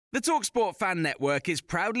The TalkSport Fan Network is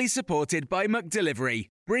proudly supported by McDelivery,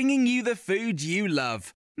 bringing you the food you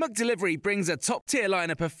love. McDelivery brings a top-tier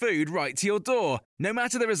lineup of food right to your door. No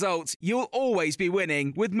matter the result, you'll always be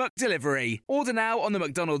winning with McDelivery. Order now on the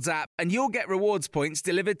McDonald's app and you'll get rewards points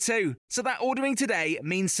delivered too. So that ordering today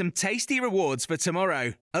means some tasty rewards for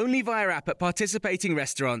tomorrow. Only via app at participating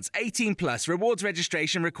restaurants. 18 plus rewards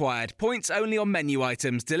registration required. Points only on menu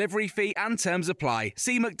items, delivery fee and terms apply.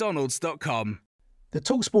 See mcdonalds.com. The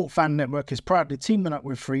TalkSport Fan Network is proudly teaming up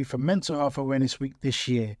with Free for Mental Health Awareness Week this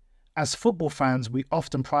year. As football fans, we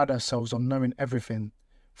often pride ourselves on knowing everything,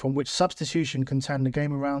 from which substitution can turn the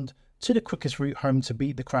game around to the quickest route home to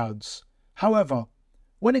beat the crowds. However,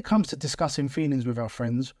 when it comes to discussing feelings with our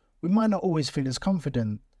friends, we might not always feel as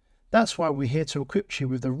confident. That's why we're here to equip you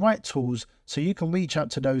with the right tools so you can reach out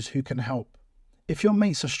to those who can help. If your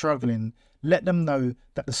mates are struggling, let them know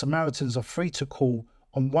that the Samaritans are free to call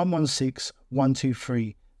on 116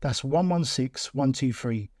 123. That's 116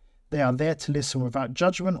 123. They are there to listen without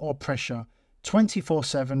judgment or pressure,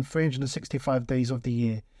 24/7, 365 days of the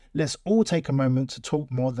year. Let's all take a moment to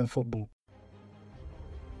talk more than football.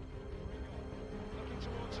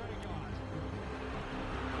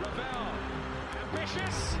 Ravel,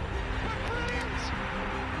 ambitious, brilliant!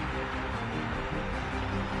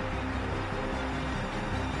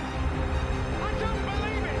 I don't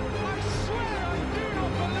believe it! I swear I do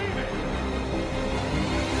not believe it!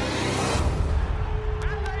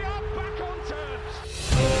 And they are back on terms!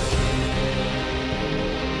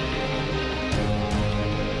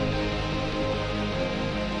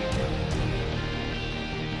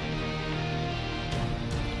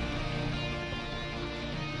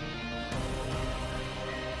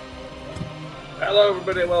 Hello,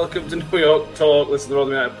 everybody. Welcome to New York Talk. This is the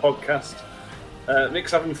Rotherham United podcast.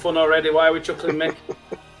 Mick's having fun already. Why are we chuckling, Mick?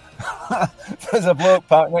 There's a bloke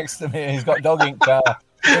parked next to me. He's got dog ink car.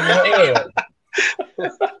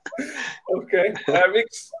 Okay.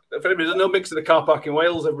 Mick's, if anybody doesn't know, Mick's in the car park in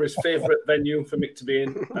Wales, ever his favourite venue for Mick to be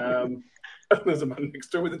in. There's a man next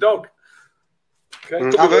door with a dog.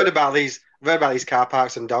 Okay. I've heard about these car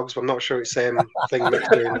parks and dogs, but I'm not sure it's the same thing Mick's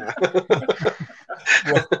doing now.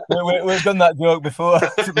 We've done that joke before.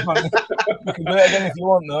 We can do it again if you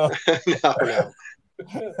want, though.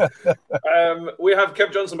 No. We have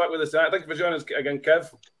Kev Johnson back with us tonight. Thank you for joining us again,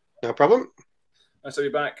 Kev. No problem. Nice to be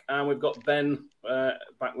back. And we've got Ben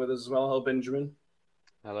back with us as well. Hello, Benjamin.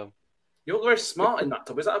 Hello. You look very smart in that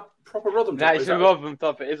top. Is that a proper Rotherham top? Yeah, it's a Rotherham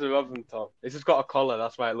top. It is a Rotherham top. It's just got a collar.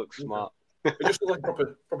 That's why it looks smart. It just looks like a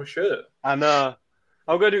proper shirt. I know.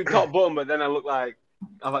 I'm going to do top button, but then I look like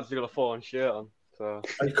I've actually got a full-on shirt on. So.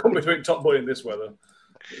 And you can't be doing top button in this weather.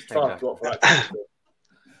 It's far too hot for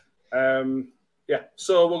that. Yeah,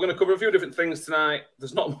 so we're going to cover a few different things tonight.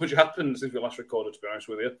 There's not much happened since we last recorded, to be honest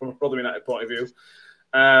with you, from a Rotherham United point of view.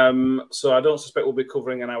 So I don't suspect we'll be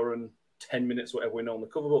covering an hour and 10 minutes, whatever we normally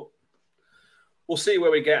cover, but we'll see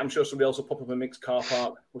where we get. I'm sure somebody else will pop up a mixed car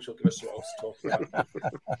park, which will give us something else to talk about.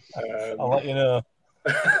 I'll let you know.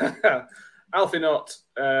 Alfie Knott,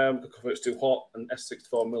 It's Too Hot, and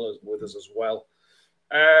S64 Miller's with us as well.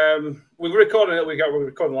 We're recording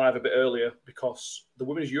live a bit earlier because the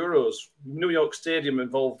Women's Euros, New York Stadium,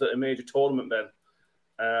 involved at a major tournament,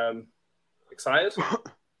 Ben. Excited?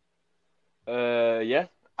 Yeah,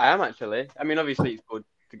 I am actually. I mean, obviously it's good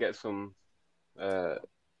to get some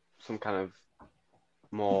kind of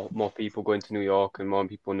more people going to New York and more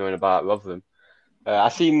people knowing about Rotherham. I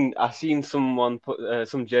seen someone put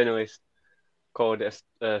some journalist called it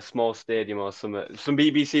a small stadium or something. Some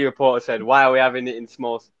BBC reporter said, "Why are we having it in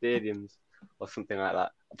small stadiums?" or something like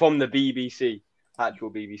that from the BBC, actual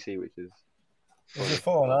BBC, which is. There's a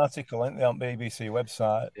full article, isn't there, on BBC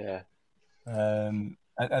website? Yeah. And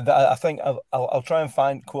I think I'll try and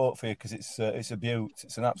find a quote for you because it's a beaut.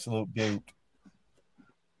 It's an absolute beaut.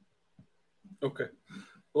 Okay,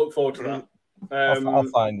 look forward to that. I'll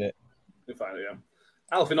find it. You'll find it, yeah.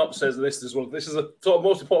 Alfie Knott says this is a sort of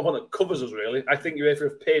most important one that covers us, really. I think UEFA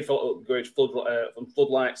have paid for upgrades from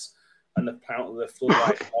floodlights, and apparently the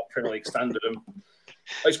floodlights are Premier League standard.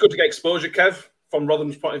 It's good to get exposure, Kev, from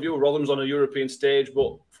Rotherham's point of view. Rotherham's on a European stage,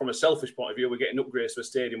 but from a selfish point of view, we're getting upgrades to a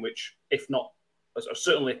stadium which, if not, are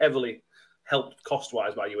certainly heavily helped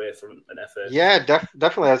cost-wise by UEFA and FA. Yeah,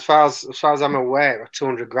 definitely. As far as I'm aware,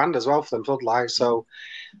 $200,000 as well for them floodlights. So,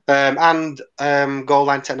 and goal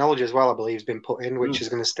line technology as well, I believe, has been put in, which is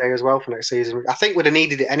going to stay as well for next season. I think we'd have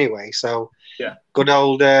needed it anyway. So, yeah, good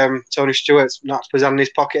old Tony Stewart's not put in his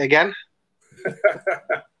pocket again.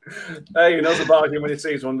 Hey, he knows the bargain when he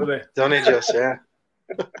sees one, doesn't he? Don't he just? Yeah.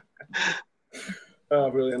 Oh,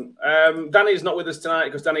 brilliant. Danny's not with us tonight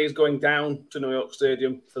because Danny is going down to New York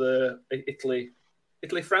Stadium for the Italy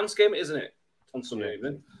Italy-France game, isn't it? On Sunday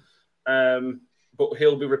evening. But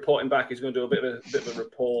he'll be reporting back. He's going to do a bit of a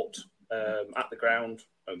report at the ground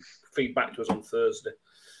and feed back to us on Thursday,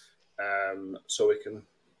 so we can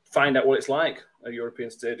find out what it's like at a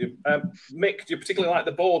European stadium. Mick, do you particularly like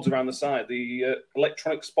the boards around the side, the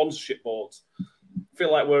electronic sponsorship boards? I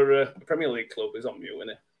feel like we're a Premier League club. He's on mute,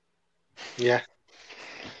 isn't he? Yeah.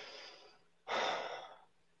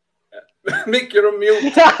 Mick, you're on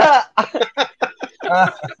mute. Oh,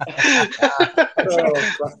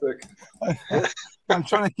 classic. I'm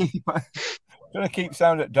trying to keep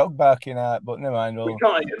sound at dog barking out, but never mind. We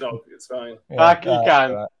can't eat a dog. It's fine. Yeah, You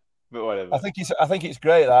can, but whatever. I think it's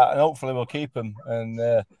great that, and hopefully we'll keep them and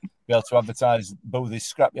be able to advertise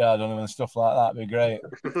Boothie's scrapyard on them and stuff like that. It'd be great.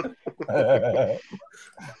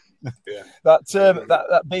 Yeah.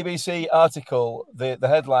 That BBC article, the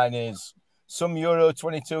headline is some Euro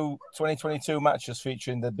 2022 matches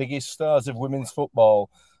featuring the biggest stars of women's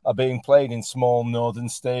football are being played in small northern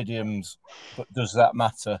stadiums. But does that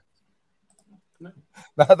matter? No.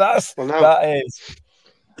 That is.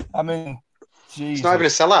 I mean, Jesus. It's not even a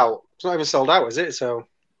sellout. It's not even sold out, is it? So.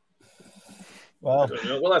 Well,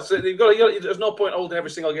 that's it. You've got, there's no point holding every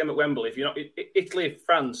single game at Wembley if you're not. Italy,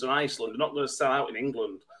 France, and Iceland are not going to sell out in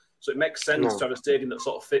England, so it makes sense to have a stadium that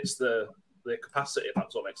sort of fits the capacity. If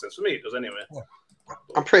that sort of makes sense for me, it does anyway. Yeah.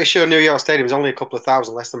 I'm pretty sure New York Stadium is only a couple of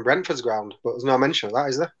thousand less than Brentford's ground, but there's no mention of that,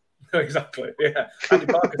 is there? Exactly. Yeah. Andy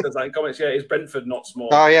Parker says that in comments. Yeah, is Brentford not small?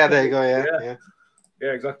 Oh yeah, there you go.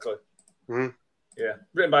 Yeah, exactly. Mm. Yeah,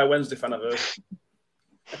 written by a Wednesday fan, I've heard.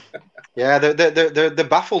 Yeah, they're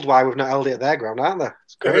baffled why we've not held it at their ground, aren't they?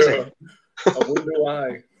 It's crazy. I wonder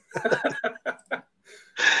why.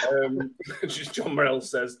 John Morrell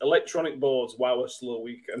says, electronic boards, wow, a slow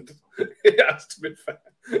weekend. It has to be fair.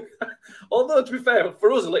 Although, to be fair,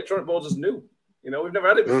 for us, electronic boards is new. You know, we've never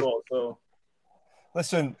had it before. So,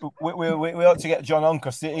 listen, we ought to get John on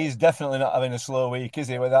because he's definitely not having a slow week, is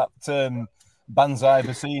he, with that Banzai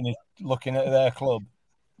Bassini looking at their club?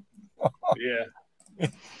 Yeah.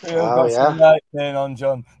 Night on,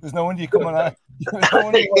 John. There's no wonder you come on out. There's no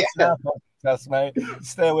wonder you watch that podcast, mate.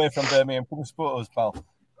 Stay away from Birmingham. Come and support us, pal.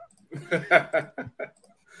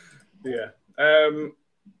 Yeah. I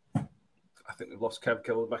think we've lost Kev.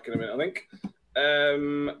 Kev will be back in a minute, I think.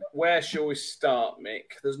 Where shall we start,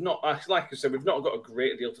 Mick? There's not, like I said, we've not got a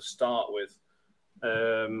great deal to start with.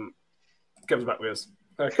 Kev's back with us.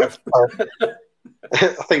 Okay.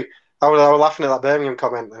 I think I was laughing at that Birmingham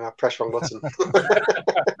comment and I pressed wrong button.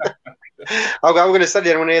 I'm going to send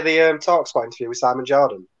you anyone hear the Talk Spot interview with Simon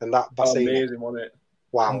Jordan and that Bassini. Amazing, wasn't it?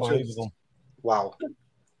 Wow. Unbelievable. Wow.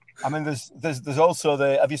 I mean, there's also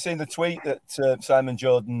have you seen the tweet that Simon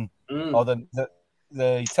Jordan or the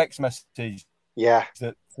text message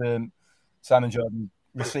that Simon Jordan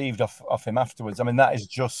received off him afterwards? I mean, that is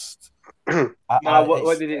just.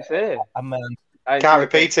 What did it say? I mean, can't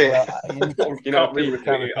repeat it. You can't really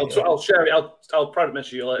repeat it. I'll share it. I'll private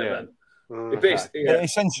message you later then.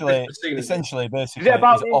 Essentially, basically,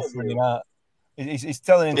 he's offering him out. He's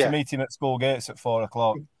telling him to meet him at school gates at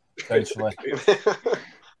 4:00. Essentially,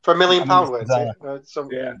 for £1 million,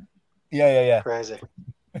 yeah, crazy.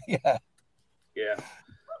 Yeah.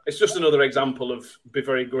 It's just another example of be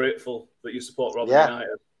very grateful that you support Rotherham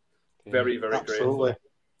United. Very, very Absolutely.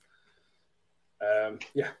 grateful.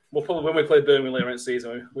 Well, probably when we play Birmingham later in the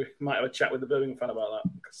season, we might have a chat with the Birmingham fan about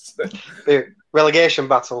that. The relegation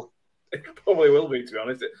battle. It probably will be, to be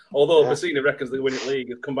honest. Although Bassini reckons they win the league,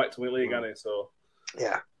 he'll come back to win the league, hasn't he? So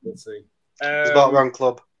let's see. He's bought the wrong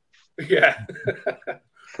club. Yeah.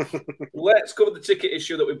 Let's cover the ticket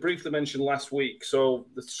issue that we briefly mentioned last week. So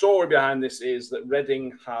the story behind this is that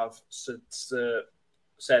Reading have said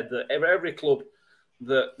that every club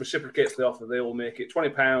that reciprocates the offer, they will make it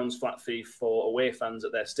 £20 flat fee for away fans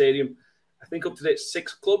at their stadium. I think up to date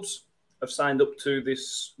 6 clubs have signed up to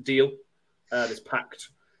this deal, this pact.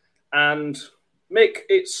 And Mick,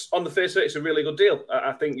 it's on the face of it, it's a really good deal.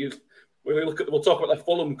 I think we'll talk about the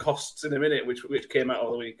Fulham costs in a minute, which came out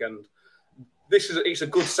over the weekend. It's a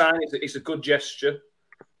good sign. It's a good gesture,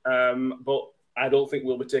 but I don't think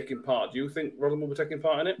we'll be taking part. Do you think Rotherham will be taking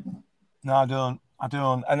part in it? No, I don't.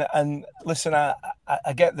 And listen, I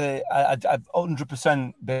get I'm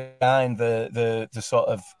 100% behind the sort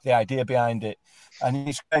of the idea behind it, and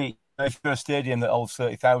it's great if you're a stadium that holds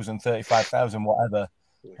 30,000, 35,000, whatever.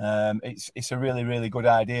 It's a really, really good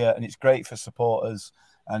idea, and it's great for supporters.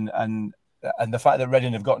 And the fact that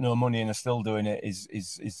Reading have got no money and are still doing it is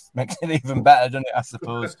makes it even better, doesn't it? I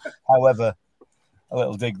suppose. However, a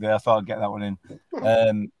little dig there. I thought I'd get that one in.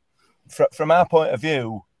 From our point of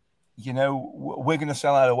view, we're going to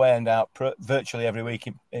sell our away end out virtually every week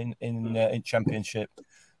in Championship,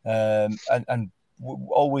 and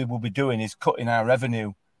all we will be doing is cutting our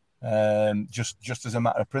revenue, just as a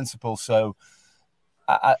matter of principle. So,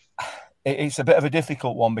 it's a bit of a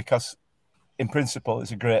difficult one because, in principle,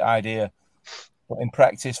 it's a great idea, but in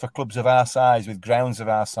practice, for clubs of our size with grounds of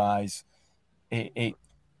our size, it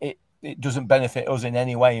doesn't benefit us in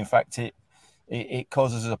any way. In fact, it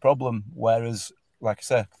causes us a problem. Whereas, like I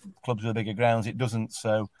said, clubs with bigger grounds, it doesn't.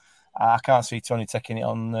 So I can't see Tony taking it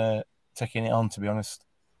on. To be honest.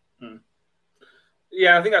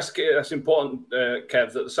 Yeah, I think that's important,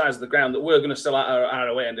 Kev. That the size of the ground, that we're going to sell out our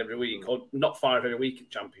away end every week, or not far every week in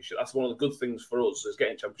Championship. That's one of the good things for us is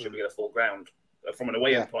getting Championship. We get a full ground from an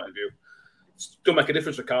away end point of view. It don't make a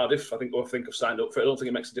difference for Cardiff. I think have signed up for it. I don't think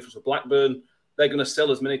it makes a difference for Blackburn. They're going to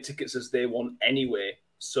sell as many tickets as they want anyway,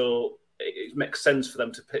 so it makes sense for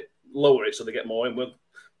them to lower it so they get more in.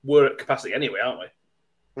 We're at capacity anyway, aren't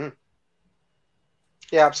we?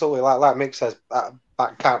 Yeah, absolutely. Like Mick says, I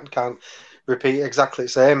can't repeat exactly the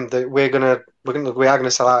same. That we are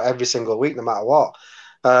gonna sell out every single week, no matter what.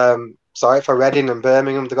 So for Reading and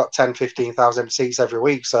Birmingham, they've got 10, 15,000 seats every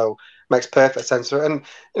week, so it makes perfect sense for it. And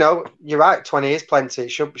you're right, 20 is plenty.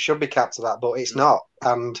 It should be capped to that, but it's not.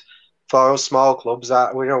 And for us small clubs,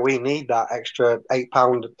 we need that extra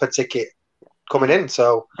 £8 per ticket coming in.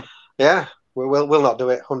 So yeah, we'll not do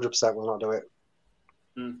it. 100% we'll not do it.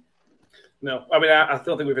 No, I mean, I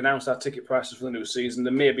don't think we've announced our ticket prices for the new season.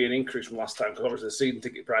 There may be an increase from last time because obviously the season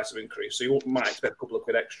ticket price have increased, so you might expect a couple of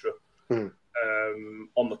quid extra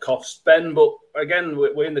on the cost, Ben. But again,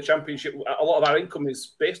 we're in the Championship. A lot of our income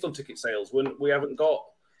is based on ticket sales. We haven't got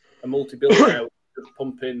a multi-billionaire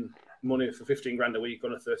pumping money for 15 grand a week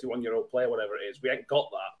on a 31-year-old player, whatever it is. We ain't got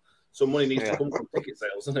that, so money needs to come from ticket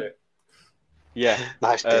sales, doesn't it? Yeah,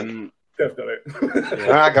 nice. Kev got it.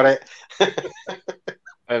 Yeah, I got it.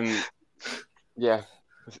 Yeah.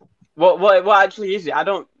 What actually is it? I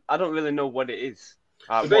don't really know what it is.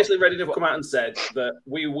 So basically, Reading have come out and said that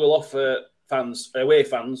we will offer away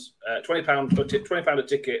fans, £20 a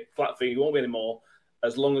ticket, flat fee. You won't be any more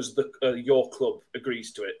as long as your club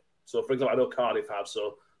agrees to it. So, for example, I know Cardiff have.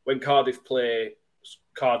 So when Cardiff play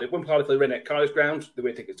Reading at Cardiff ground, the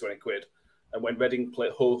away ticket's 20 quid, and when Reading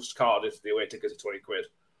host Cardiff, the away tickets are 20 quid,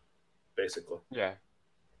 basically. Yeah.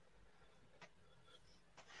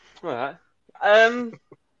 All right.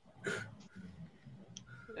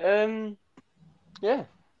 Yeah.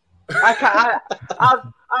 I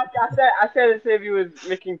share the same view with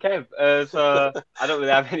Mick and Kev, so I don't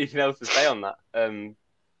really have anything else to say on that.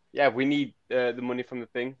 Yeah, we need the money from the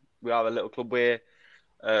thing. We are a little club. We're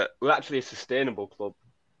actually a sustainable club,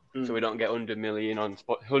 so we don't get 100 million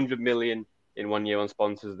in 1 year on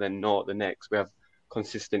sponsors, then not the next. We have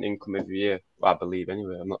consistent income every year. Well, I believe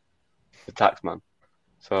anyway. I'm not the tax man,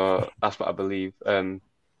 so that's what I believe.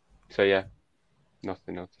 So yeah,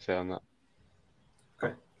 nothing else to say on that.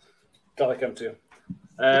 Okay, glad I came to you.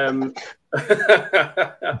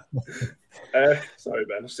 Sorry,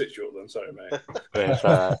 Ben. I'll stitch you up then. Sorry, mate.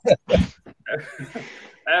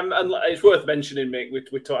 And it's worth mentioning, Mick.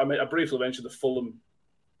 I briefly mentioned the Fulham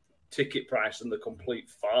ticket price and the complete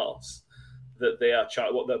farce that they are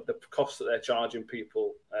what the cost that they're charging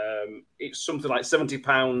people. It's something like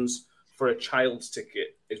 £70 for a child's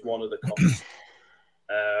ticket is one of the costs.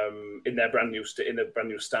 In their brand new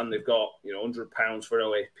stand, they've got £100 for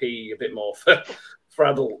OAP, a bit more for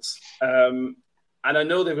adults. And I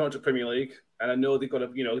know they've gone to Premier League, and I know they've got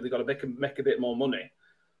to make a bit more money.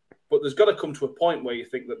 But there's got to come to a point where you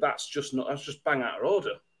think that's just bang out of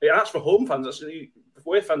order. Yeah, that's for home fans. Actually,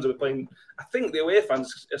 away fans are playing. I think the away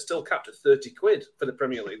fans are still capped at 30 quid for the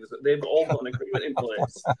Premier League. They've all got an agreement in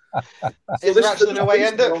place. Is there actually an away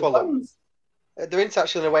end at Fulham? There isn't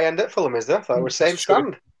actually an away end at Fulham, is there? I thought it was the same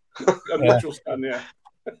stand. A neutral stand, yeah.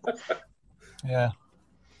 Yeah.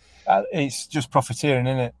 It's just profiteering,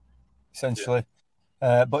 isn't it? Essentially.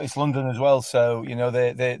 Yeah. But it's London as well, so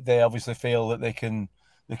they obviously feel that they can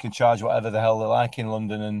charge whatever the hell they like in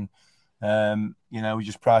London, and we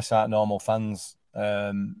just price out normal fans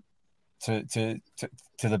to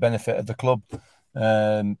the benefit of the club.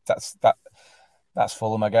 That's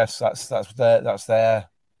Fulham, I guess. That's their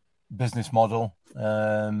business model.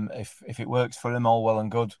 If it works for them, all well and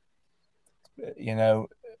good.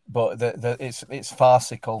 But it's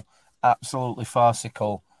farcical, absolutely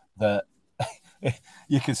farcical that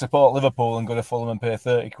you can support Liverpool and go to Fulham and pay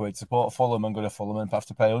 30 quid, support Fulham and go to Fulham and have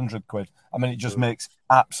to pay 100 quid. I mean, it just makes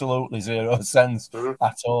absolutely zero sense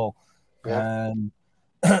at all. Yeah.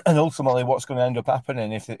 And ultimately, what's going to end up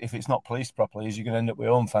happening if it's not policed properly is you're going to end up with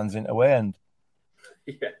home fans in away end.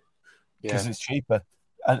 Yeah. Because it's cheaper.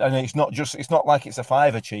 and it's not like it's a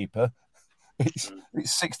 $5 cheaper. It's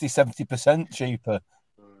 60-70% cheaper.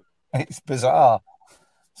 It's bizarre.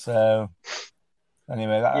 So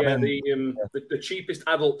anyway, the cheapest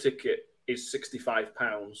adult ticket is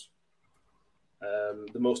 £65.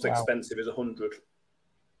 The most expensive is £100.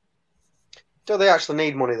 Do they actually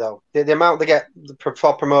need money though? The amount they get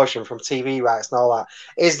for promotion from TV rights and all that,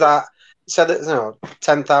 is that so that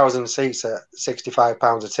 10,000 seats at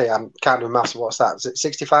 £65 a ticket? I can't do maths. What's that? Is it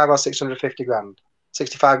 65 or 650 grand?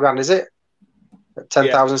 65 grand, is it?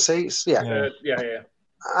 10,000 seats? Yeah.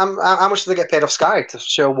 How much do they get paid off Sky to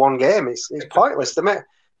show one game? It's pointless.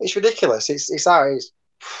 It's ridiculous. It's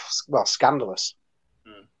scandalous.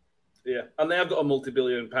 Yeah, and they have got a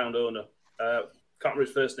multi-billion-pound owner. Can't remember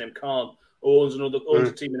his first name. Khan owns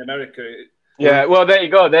a team in America. Yeah, well, there you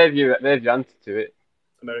go. There's your answer to it.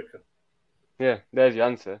 America. Yeah, there's your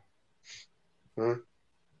answer. Yeah.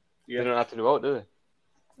 They don't have to do it, do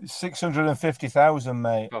they? 650,000,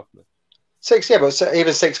 mate. But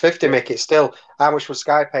even 650, Mick, it's still how much was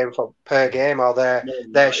Sky paying for per game or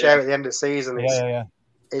their share at the end of the season?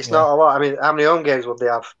 It's not a lot. I mean, how many home games would they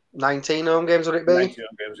have? 19 home games would it be? 19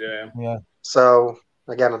 home games, yeah. So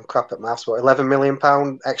again, I'm crap at maths, but £11 million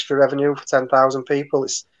extra revenue for 10,000 people.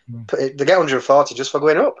 They get 140 just for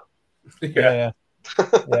going up. Yeah.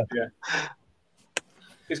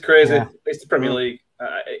 It's crazy. Yeah. It's the Premier League.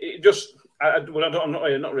 It just. I'm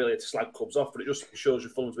not really to slag clubs off, but it just shows you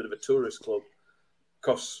Fulham's a bit of a tourist club.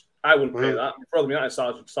 Because I wouldn't pay that. If Rotherham United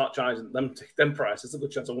start charging them prices, there's a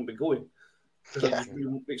good chance I wouldn't be going.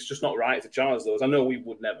 It's just not right to charge those. I know we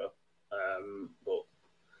would never, but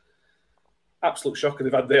absolute shocker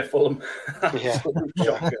they've had their Fulham. Absolute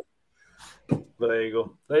shocker. But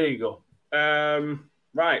there you go.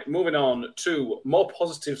 Right, moving on to more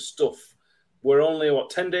positive stuff. We're only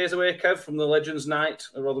 10 days away, Kev, from the Legends Night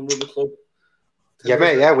at Rotherham Rugby Club. Yeah,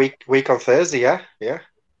 mate. Yeah, week on Thursday. Yeah.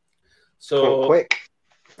 So quick.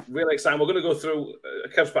 Really exciting. We're going to go through.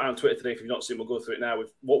 Kev's put out on Twitter today. If you've not seen, we'll go through it now.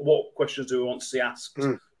 With what questions do we want to see asked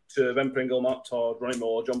to Ben Pringle, Mark Todd, Ronnie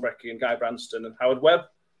Moore, John Brecky, and Guy Branston, and Howard Webb?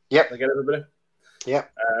 Yep. I get everybody.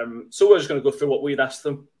 Yep. So we're just going to go through what we'd asked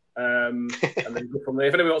them, and then go from there.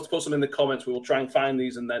 If anybody wants to put some in the comments, we will try and find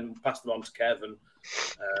these and then pass them on to Kev. And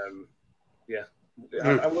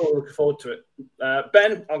I'm really looking forward to it.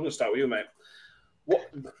 Ben, I'm going to start with you, mate.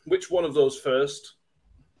 Which one of those first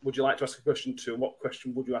would you like to ask a question to? What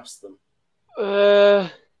question would you ask them?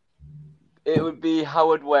 It would be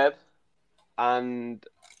Howard Webb. And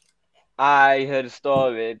I heard a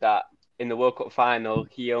story that in the World Cup final,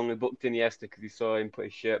 he only booked Iniesta because he saw him put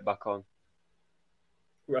his shirt back on.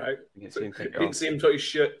 Right. He didn't see him take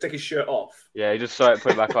his shirt off. Yeah, he just saw it,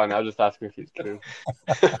 put it back on. I was just asking if it's true.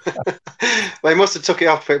 Well, he must have took it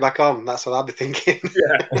off, put it back on. That's what I'd be thinking.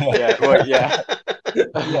 Yeah.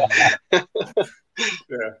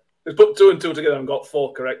 He's put 2 and 2 together and got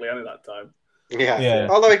 4 correctly at that time. Yeah.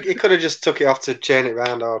 Although he could have just took it off to chain it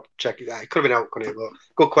round or check it. It could have been out, couldn't it? But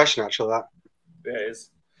good question, actually, that. Yeah, it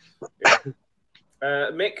is. Yeah.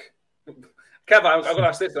 Mick, Kev, I'm going to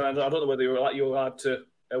ask this, and I don't know whether you're allowed to.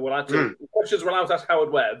 Questions we're allowed to ask Howard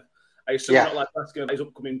Webb. I assume you're not allowed to ask him about his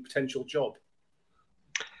upcoming potential job.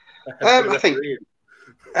 I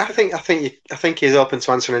think he's open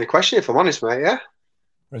to answering any question, if I'm honest, mate. Yeah.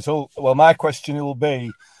 Result. Well, my question will be,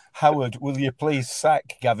 Howard, will you please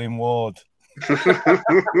sack Gavin Ward?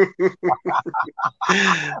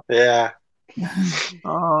 Yeah.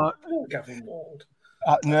 Gavin Ward.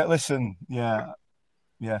 No, listen. Yeah.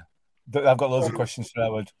 I've got loads of questions for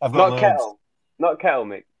Howard. I've Not got loads. Kettle. Not Kettle,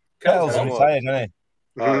 Mick. Kettle's retired, isn't he?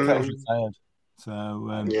 Kettle's retired.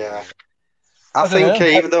 So yeah. I think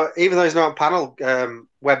even though he's not on panel,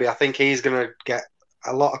 Webby, I think he's going to get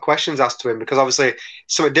a lot of questions asked to him because obviously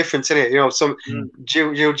something different in it.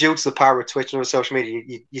 Due to the power of Twitter and social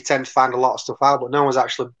media, you tend to find a lot of stuff out, but no one's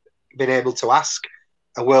actually been able to ask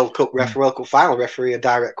a World Cup final referee a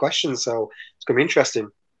direct question. So it's going to be interesting.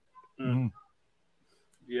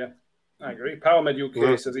 Yeah, I agree. PowerMed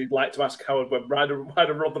UK says he'd like to ask Howard Webb why do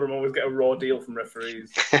Rotherham always get a raw deal from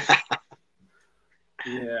referees?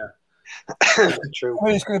 Yeah. True. I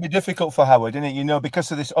mean, it's going to be difficult for Howard, isn't it?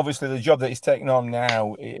 Because of this, obviously, the job that he's taking on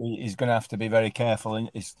now, he's going to have to be very careful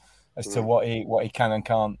as to what he can and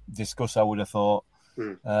can't discuss, I would have thought.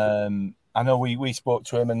 I know we spoke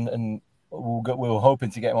to him and we were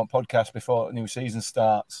hoping to get him on podcast before the new season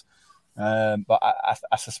starts. But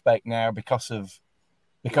I suspect now, because of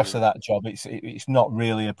that job, it's not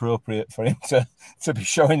really appropriate for him to be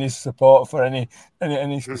showing his support for any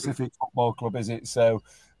specific football club, is it? So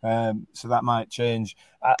that might change.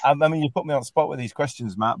 I mean, you put me on the spot with these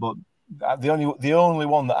questions, Matt, but the only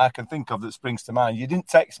one that I can think of that springs to mind. You didn't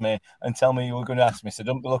text me and tell me you were going to ask me, so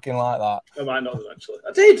don't be looking like that. I might not have actually.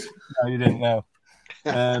 I did. No, you didn't know.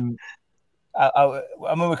 I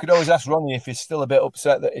mean, we could always ask Ronnie if he's still a bit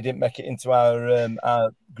upset that he didn't make it into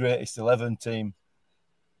our greatest 11 team.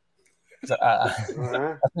 I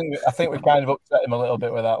think we kind of upset him a little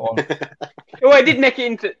bit with that one. Oh, it did make it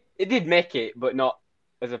into. It did make it, but not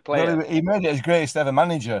as a player. No, he made it as greatest ever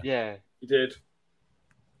manager. Yeah, He did.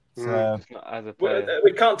 So, just not as a player.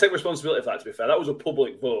 We can't take responsibility for that. To be fair, that was a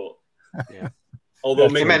public vote. Yeah. Although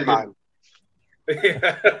He made mine. He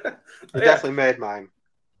definitely made mine.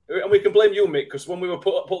 And we can blame you, Mick, because when we were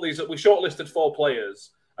put these, we shortlisted 4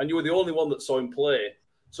 players, and you were the only one that saw him play.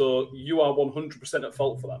 So you are 100% at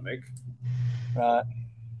fault for that, Mick. right.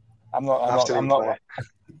 I'm not.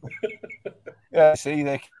 Yeah, see,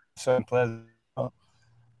 they saw him play.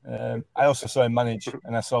 I also saw him manage,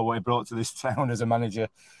 and I saw what he brought to this town as a manager,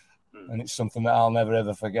 and it's something that I'll never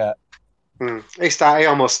ever forget. He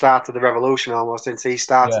almost started the revolution, almost, since he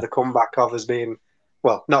started the comeback of us being,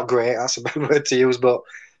 well, not great. That's a bad word to use, but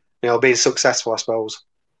being successful, I suppose.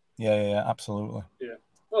 Yeah, absolutely. Yeah.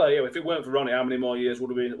 Well, yeah. If it weren't for Ronnie, how many more years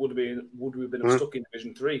would we have been stuck in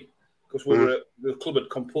Division 3? Because the club had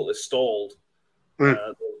completely stalled.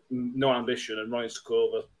 No ambition, and Ronnie took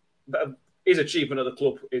over. His achievement at the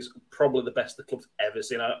club is probably the best the club's ever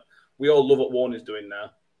seen. We all love what Warner's doing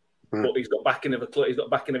now, but he's got backing of a club. He's got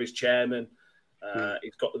backing of his chairman.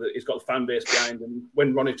 He's got the fan base behind him.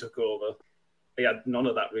 When Ronnie took over, he had none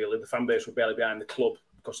of that really. The fan base were barely behind the club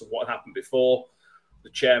because of what had happened before. The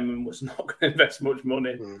chairman was not going to invest much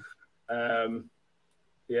money.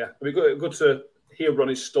 It'd be good to hear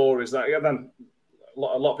Ronnie's stories. That then a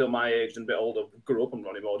lot of people my age and a bit older grew up on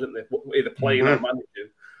Ronnie Moore, didn't they? Either playing or managing.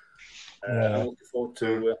 I'm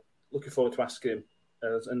looking forward to asking him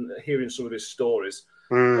and hearing some of his stories.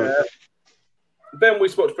 Ben, we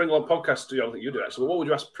spoke to Pringle on podcast. I don't think you do actually. What would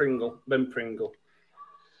you ask Ben Pringle?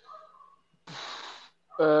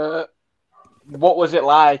 What was it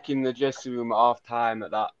like in the dressing room at half time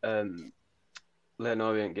at that Leyton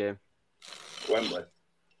Orient game?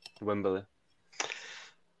 Wembley.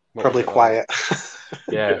 Probably quiet.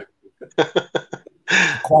 Yeah.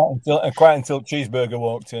 Quiet until Cheeseburger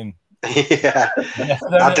walked in. Yeah. Then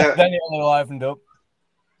it only livened up.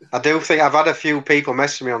 I do think I've had a few people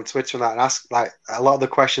message me on Twitter and that and ask, like, a lot of the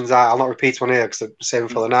questions I'll not repeat one here because I'm saving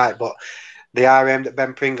for the night, but they are aimed at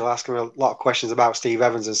Ben Pringle, asking me a lot of questions about Steve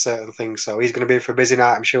Evans and certain things. So he's going to be for a busy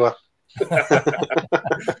night, I'm sure.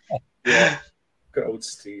 Yeah. Good old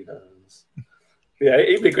Steve Evans. Yeah,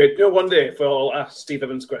 he'd be great. One day if we'll ask Steve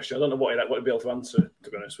Evans a question, I don't know what he'd be able to answer, to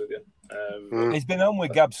be honest with you. He's been on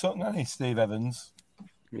with Gab Sutton, hasn't he, Steve Evans?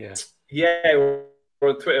 Yeah. Yeah, we're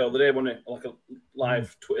on Twitter the other day, wasn't it? Like a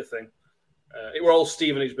live Twitter thing. It were all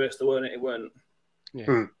Stevenage based, though, weren't it? It weren't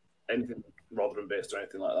anything Rotherham based or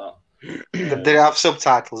anything like that. Did it have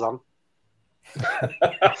subtitles on? I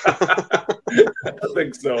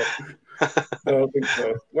think so.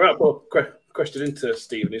 We're at put a question into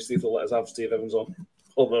Stevenage, see if they'll let us have Steve Evans on.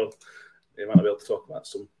 Although he might not be able to talk about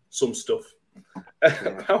some stuff.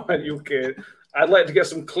 About UK. I'd like to get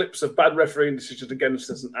some clips of bad refereeing decisions against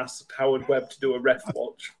us and ask Howard Webb to do a ref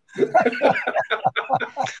watch.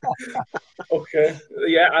 Okay.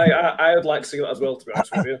 Yeah, I'd like to see that as well, to be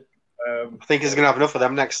honest with you. I think he's going to have enough of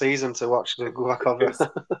them next season to watch the go back over.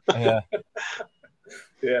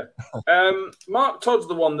 Yeah. Mark Todd's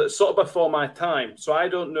the one that's sort of before my time, so I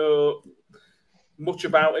don't know much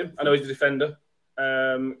about him. I know he's a defender.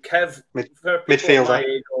 Kev, midfielder. My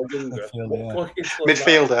age or younger.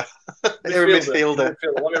 Midfielder. Midfielder.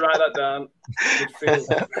 Let me write that down.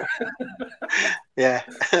 Midfielder. Yeah.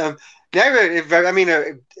 I mean,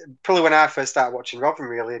 probably when I first started watching Rotherham,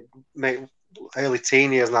 really, early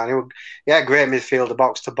teen years now. Great midfielder,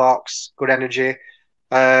 box to box, good energy.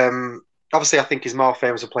 Obviously, I think he's more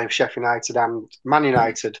famous for playing for Sheffield United and Man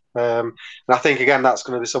United. And I think, again, that's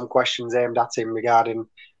going to be some questions aimed at him regarding,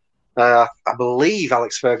 I believe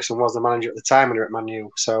Alex Ferguson was the manager at the time when he was at Man U.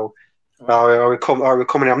 So, are we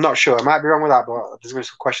coming in? I'm not sure. I might be wrong with that, but there's going to be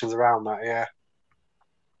some questions around that, yeah.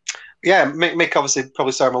 Yeah, Mick obviously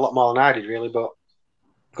probably saw him a lot more than I did, really, but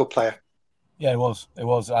good player. Yeah, it was.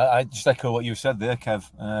 I just echo what you said there, Kev.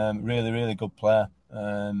 Really, really good player.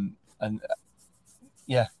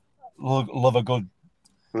 Love a good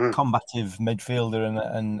combative midfielder,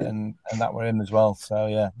 and that were him as well. So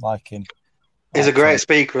yeah, like him. He's a great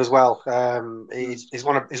speaker as well. He's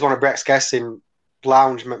one of Brett's guests in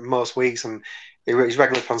Lounge most weeks, and he's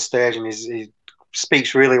regularly on stage, and he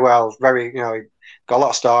speaks really well. Very, he got a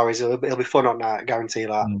lot of stories. It'll be fun on night, I guarantee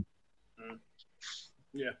that.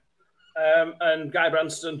 Yeah. And Guy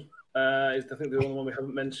Branston, is I think the only one we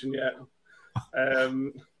haven't mentioned yet.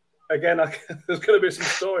 Again, there's going to be some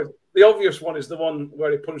stories. The obvious one is the one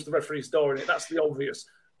where he punched the referee's door in it. That's the obvious.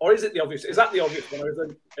 Or is it the obvious? Is that the obvious one? Or is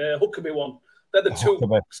it Huckabee one? They're the two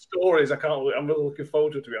stories I'm really looking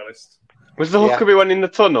forward to be honest. Was the Huckabee one in the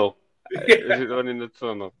tunnel? Yeah. Is it the one in the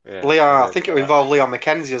tunnel? Yeah. Leon, I think it involved Leon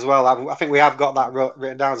McKenzie as well. I think we have got that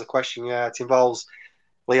written down as a question. Yeah, it involves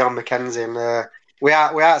Leon McKenzie. And we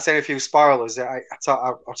are saying a few spoilers. I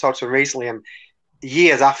talked to him recently, and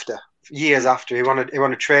years after, he won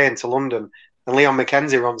a train to London, and Leon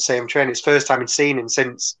McKenzie were on the same train. It's the first time he'd seen him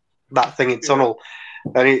since that thing in tunnel.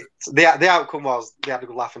 And the outcome was they had a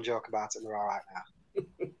good laugh and joke about it, and they're all right now.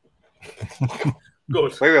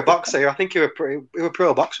 Good. We were a boxer. I think he were a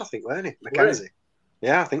pro boxer, I think, weren't he? McKenzie. Really?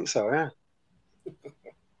 Yeah, I think so, yeah.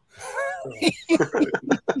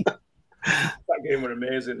 That game was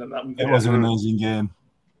amazing. It was an amazing game.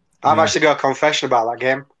 I've actually got a confession about that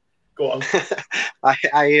game. Go on.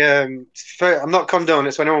 I'm not condoning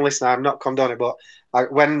it, so anyone listening, I'm not condoning it, but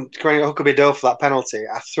when Huckabee dove for that penalty,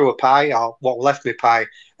 I threw a pie, or what left me pie,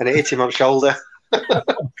 and it hit him on the shoulder.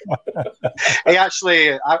 He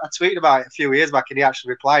actually, I tweeted about it a few years back, and he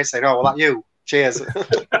actually replied saying, "Oh, well, that you. Cheers."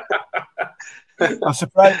 I'm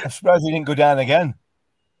surprised he didn't go down again.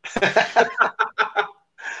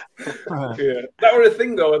 Yeah, that was a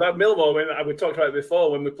thing though. That Millwall, we talked about it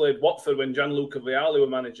before when we played Watford when Gianluca Vialli were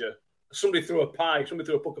manager. Somebody threw a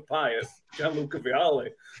puck of pie at Gianluca Vialli.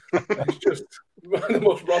 It's just one of the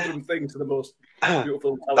most Rotherham things to the most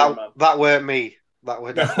beautiful talent man. That weren't me. That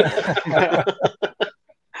were definitely.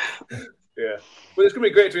 Yeah, but it's going to be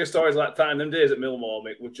great to hear stories like that time. Them days at Millwall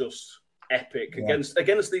were just epic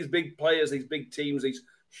against these big players, these big teams, these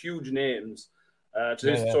huge names. To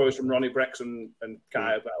hear stories from Ronnie Brexham and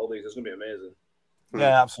Kai about all these, it's going to be amazing.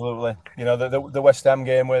 Yeah, absolutely. You know, the West Ham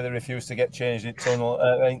game where they refused to get changed at tunnel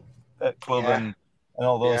at club and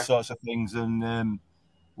all those sorts of things. And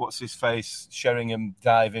what's his face? Sheringham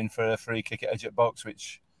diving for a free kick at edge at box,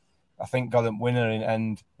 which I think got them winner in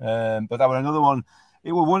end. But that was another one.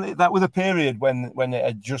 That was a period when it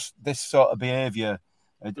had just this sort of behaviour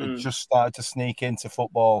had just started to sneak into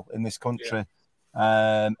football in this country.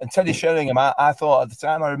 Yeah. And Teddy Sheringham, I thought at the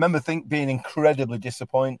time, I remember being incredibly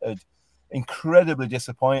disappointed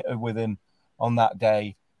with him on that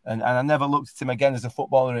day. And I never looked at him again as a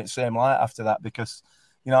footballer in the same light after that because,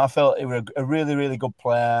 you know, I felt he was a really, really good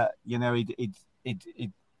player. You know, he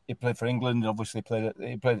played for England, obviously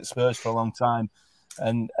he played at Spurs for a long time.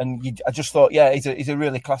 And I just thought, he's a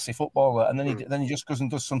really classy footballer. And then he just goes and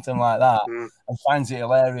does something like that and finds it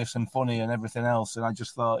hilarious and funny and everything else. And I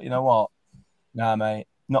just thought, you know what? Nah, mate,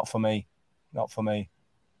 not for me.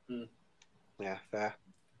 Yeah, fair.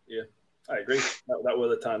 Yeah, I agree. That was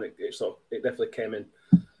the time it definitely came in.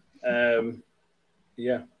 I'm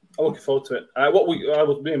looking forward to it.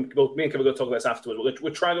 Me and Kevin are going to talk about this afterwards.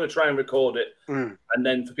 We're going to try and record it, and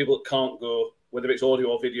then for people that can't go, whether it's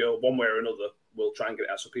audio or video, one way or another, we'll try and get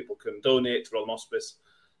it out so people can donate to Rotherham Hospice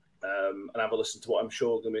and have a listen to what I'm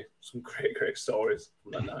sure are going to be some great stories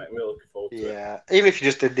from that night. We're looking forward to it. Yeah, even if you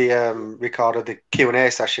just did the record of the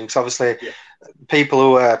Q&A session, because obviously people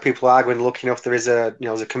are arguing. Lucky enough, there's a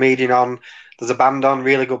comedian on, there's a band on,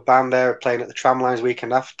 really good band there playing at the Tramlines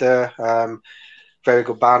weekend after. Very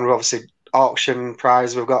good band. We're obviously auction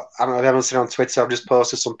prize. We've got, I don't know if everyone's seen on Twitter, I've just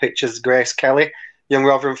posted some pictures. Grace Kelly, young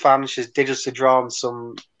Rotherham fan, she's digitally drawn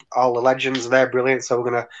all the legends. They're brilliant, so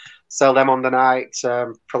we're going to sell them on the night,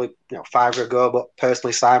 probably £5 ago, but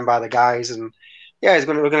personally signed by the guys. And we're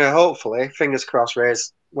going to hopefully, fingers crossed,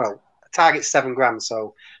 raise target $7,000.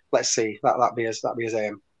 So let's see, that'd be his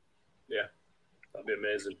aim. Yeah, that'd be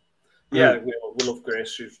amazing. Yeah, we love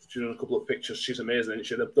Grace. She's done a couple of pictures. She's amazing.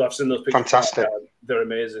 I've seen those pictures. Fantastic. They're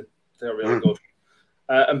amazing. They're really good.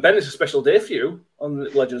 And Ben, it's a special day for you on the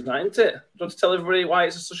Legends Night, isn't it? Do you want to tell everybody why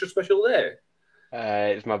it's such a special day?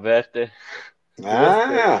 It's my birthday.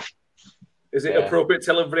 Is it appropriate to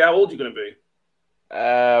tell everybody how old you're going to be?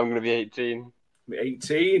 I'm going to be 18.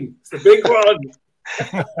 18. It's the big one.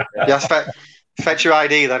 Yes, fetch your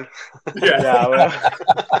ID then. Yeah, well.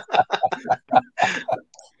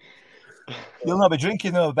 You'll not be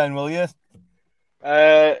drinking though, Ben, will you?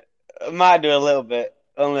 I might do a little bit.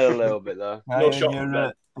 Only a little bit though.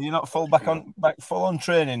 You're not full on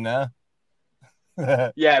training now.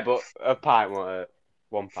 Yeah, but a pint, won't it?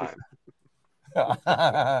 1 pint.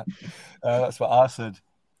 That's what I said.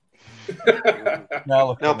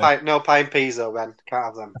 No pine peas though, Ben. Can't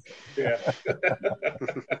have them. Yeah.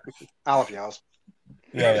 I'll have yours.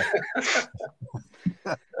 Yeah.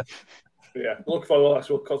 Yeah, look forward to that.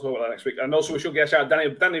 We'll talk about that next week. And also, we should get a shout out.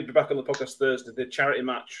 Danny will be back on the podcast Thursday. The charity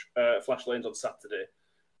match at Flash Lanes on Saturday.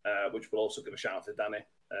 which will also give a shout out to Danny,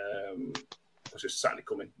 which is Saturday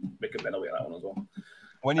coming. Mick and Ben will be at that one as well.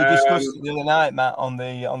 When you discussed it the other night, Matt, on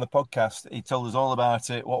the podcast, he told us all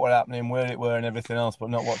about it, what were happening, where it were, and everything else,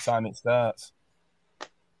 but not what time it starts.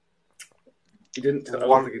 He didn't. I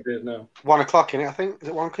don't think he did. No. 1 o'clock, innit? I think is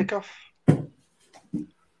it 1 kickoff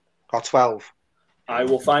or 12? I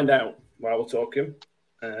will find out while we're talking,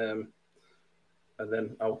 and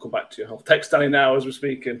then I will come back to you. I'll text Danny now as we're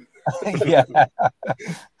speaking. Yeah.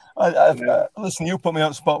 Listen, you put me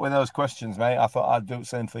on the spot with those questions, mate. I thought I'd do the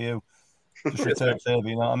same for you. Just return favour,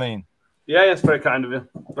 you know what I mean? Yeah, it's very kind of you.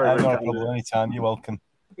 Very not a kind of problem. you. Anytime, you're welcome.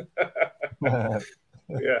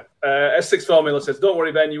 Yeah. S6 Formula says, "Don't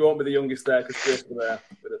worry, Ben, you won't be the youngest there because Chris will there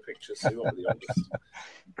with the pictures, so you won't be the youngest."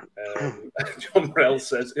 John Morell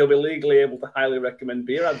says he'll be legally able to highly recommend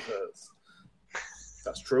beer adverts.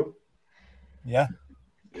 That's true. Yeah.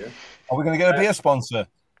 Yeah. Are we going to get a beer sponsor?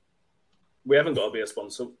 We haven't got a beer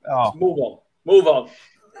sponsor. Oh. Move on.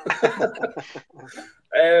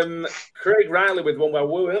 Craig Riley with one where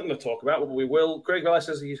we're not going to talk about, but we will. Craig Riley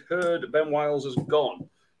says he's heard Ben Wiles has gone.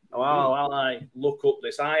 Now, while I look up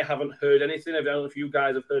this, I haven't heard anything. I don't know if you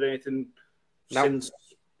guys have heard anything since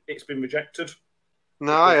it's been rejected.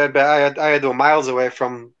 No, I had them miles away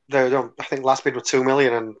from there. I think last bid was 2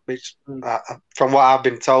 million, and which, from what I've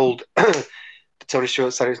been told, Tony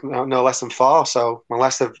Stewart said it's no less than 4. So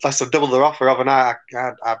unless they've doubled their offer overnight,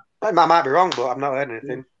 I might be wrong, but I've not heard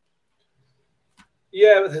anything.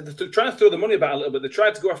 Yeah, they're trying to throw the money about a little bit. They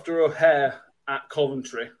tried to go after O'Hare at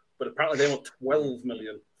Coventry, but apparently they want 12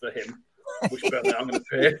 million for him, which apparently I'm going to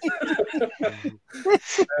pay.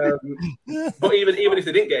 But even if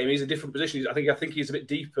they didn't get him, he's a different position. I think he's a bit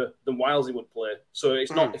deeper than Wilesy would play. So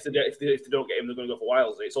it's not if they don't get him, they're going to go for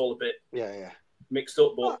Wilesy. It's all a bit mixed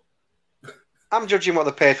up. But I'm judging what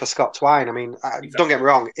they paid for Scott Twine. I mean, don't get me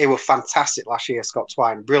wrong, he was fantastic last year, Scott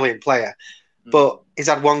Twine, brilliant player. But he's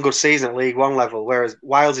had one good season at League One level, whereas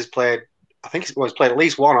Wiles has played, I think he's played at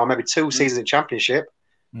least 1 or maybe 2 seasons in Championship.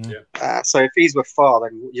 So if he's worth 4,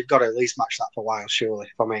 then you've got to at least match that for Wiles,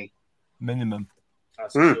 surely, for me. Minimum.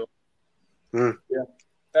 That's sure. Yeah.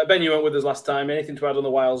 Ben, you went with us last time. Anything to add on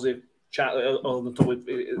the Wiles chat?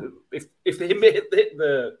 If they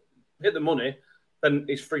hit the money, then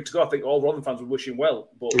he's free to go. I think all Rotherham fans would wish him well.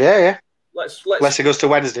 But yeah. Let's unless it goes to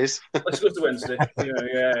Wednesdays. Let's go to Wednesday.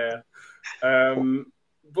 Yeah.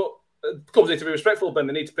 But clubs need to be respectful, Ben.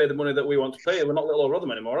 They need to pay the money that we want to pay. We're not little old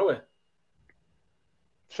Rotherham anymore, are we?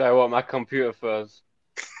 So I want my computer first.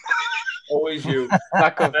 Always you.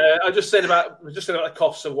 I just said about the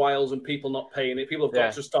costs of Wiles and people not paying it. People have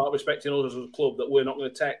got to start respecting us as a club that we're not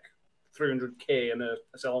going to take $300,000 and a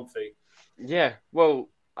sell-on fee. Yeah, well,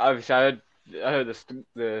 obviously I heard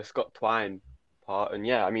the Scott Twine part, and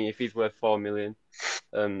I mean if he's worth 4 million,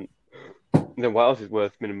 then Wiles is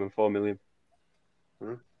worth minimum 4 million.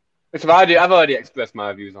 So I've already expressed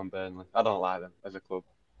my views on Burnley. I don't like them as a club.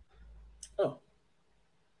 Oh.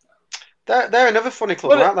 They're another funny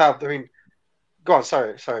club, aren't they? I mean, go on.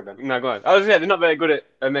 Sorry, Ben. No, go on. I was they're not very good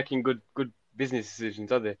at making good business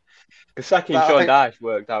decisions, are they? Because Saki and Sean Dyche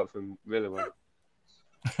worked out for them really well.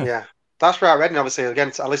 Yeah, that's where I read. And obviously,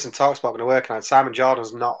 again, I listen to Talksport when I work, and Simon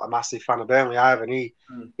Jordan's not a massive fan of Burnley either, and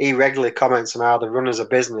he regularly comments on how they run as a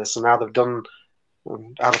business and how they've done,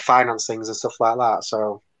 how they finance things and stuff like that.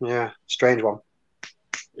 So yeah, strange one.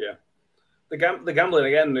 Yeah. The gambling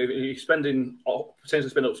again. He's potentially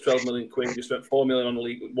spending up to 12 million quid. You spent 4 million on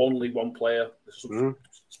League One player. Another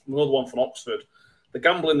one from Oxford. The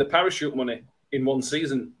gambling, the parachute money in one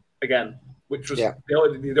season again, which was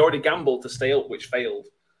they'd already gambled to stay up, which failed.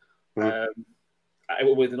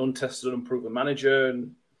 With an untested and unproven manager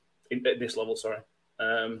and at this level, sorry.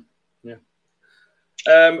 For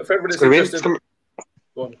everybody that's interested, go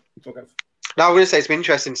on. Okay. No, I'm going to say it's been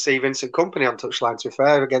interesting to see Vincent Kompany on touchline. To be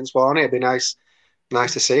fair, against Warney, it'd be nice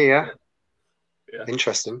to see. Yeah.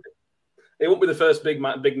 Interesting. He won't be the first big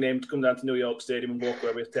name to come down to New York Stadium and walk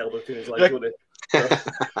away with his tail between his legs, would he? Do you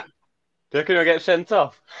reckon he'll get sent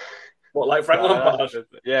off? What, like Frank Lampard?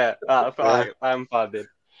 Yeah, that's what Lampard did.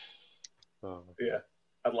 Oh. Yeah,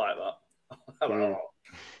 I'd like that.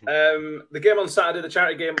 The game on Saturday, the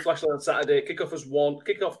charity game, Flashlight on Saturday. Kickoff is 1.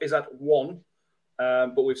 Kickoff is at 1.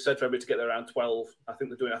 But we've said for everybody to get there around 12. I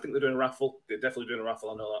think they're doing a raffle. They're definitely doing a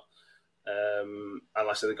raffle. I know that. And like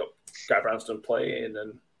I said, they've got Guy Branston playing,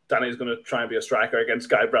 and Danny's going to try and be a striker against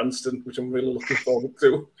Guy Branston, which I'm really looking forward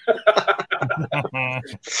to.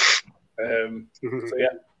 So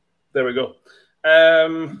yeah, there we go.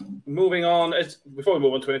 Moving on. Before we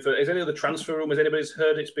move on to anything, is any other transfer rumours anybody's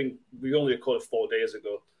heard? We only recorded 4 days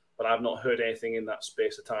ago, but I've not heard anything in that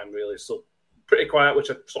space of time really. It's still pretty quiet,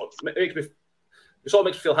 which sort of makes me it sort of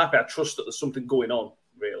makes me feel happy. I trust that there's something going on,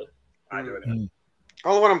 really. I do anyway.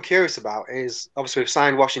 All what I'm curious about is obviously we've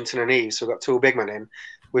signed Washington and Eves, so we've got two big men in.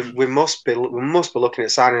 We must be looking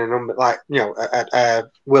at signing a number like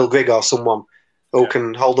Will Grigg or someone who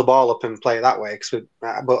can hold the ball up and play it that way.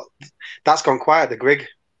 But that's gone quiet. The Grigg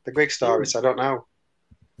story. So I don't know.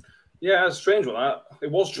 Yeah, it's a strange one. It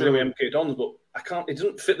was true with MK Dons, but I can't. It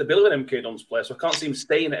doesn't fit the bill of an MK Dons player, so I can't see him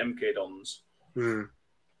staying at MK Dons.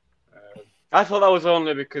 I thought that was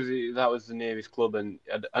only because that was the nearest club, and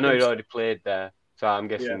I know he'd already played there, so I'm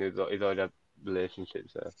guessing he's already had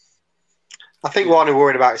relationships there. I think Warner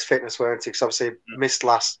worried about his fitness, weren't he? Because obviously he missed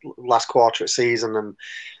last quarter of the season and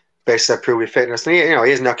basically said prove his fitness. And he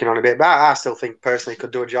is knocking on a bit, but I still think personally he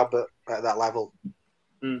could do a job at that level.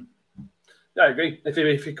 Yeah, I agree. If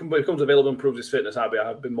he becomes available and proves his fitness,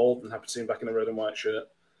 I'd be more than happy to see him back in a red and white shirt.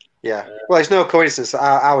 Yeah. Well, it's no coincidence that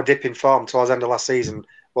our dip in form towards the end of last season,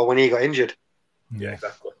 when he got injured. Yeah,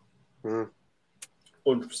 exactly.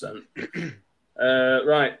 100%.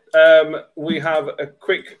 Right. We have a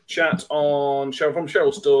quick chat from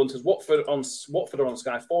Cheryl Stone. Says Watford are on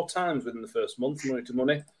Sky 4 times within the first month, money to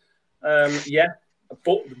money. Yeah,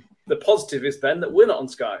 but the positive is, Ben, that we're not on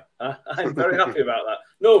Sky. I'm very happy about that.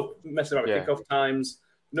 No messing about with kickoff times,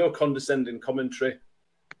 no condescending commentary.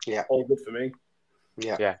 Yeah. All good for me.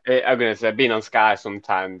 Yeah. I'm going to say, being on Sky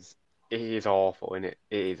sometimes, it is awful, isn't it?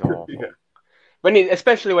 It is awful.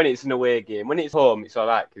 Especially when it's an away game. When it's home, it's all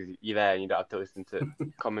right because you're there and you don't have to listen to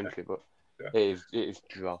commentary, but it is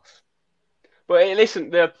dross. But listen,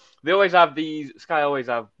 they always have these. Sky always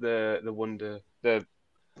have the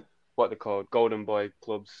what they call Golden Boy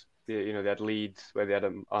clubs. They had Leeds where they had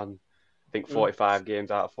them on, I think 45 games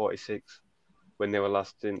out of 46 when they were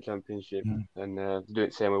last in Championship, and they do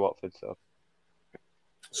it the same with Watford. So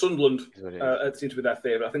Sunderland seems to be their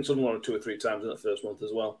favourite. I think Sunderland won 2 or 3 times in that first month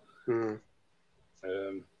as well.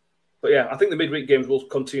 But yeah, I think the midweek games will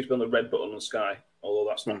continue to be on the red button on Sky, although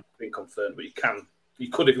that's not been confirmed. But you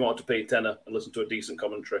could if you wanted to pay tenner and listen to a decent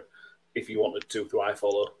commentary if you wanted to through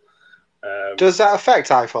iFollow. Does that affect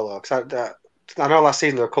iFollow? Because I know last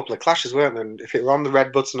season there were a couple of clashes, weren't there? And if it were on the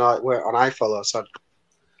red button or it were on iFollow, so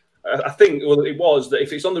I think it was that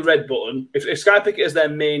if it's on the red button, if Sky pick it as their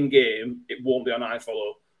main game, it won't be on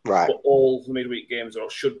iFollow. Right. But all the midweek games, or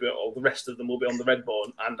should be, or the rest of them will be on the red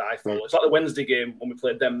button and iFollow. It's like the Wednesday game when we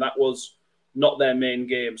played them. That was not their main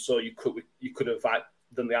game, so you could have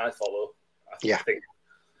done the iFollow. I think.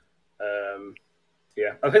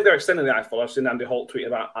 I think they're extending the iFollow. I've seen Andy Holt tweet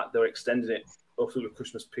about they're extending it through the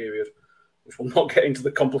Christmas period, which will not get into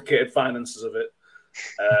the complicated finances of it,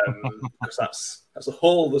 because that's a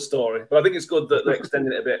whole other story. But I think it's good that they're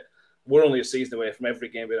extending it a bit. We're only a season away from every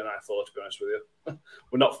game being an iFollow, to be honest with you.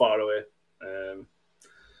 We're not far away.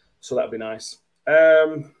 So that'd be nice.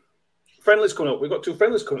 Friendlies coming up. We've got 2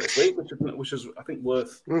 friendlies coming this week, which is I think,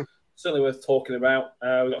 certainly worth talking about.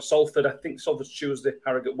 We've got Salford. I think Salford's Tuesday,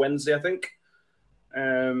 Harrogate Wednesday, I think.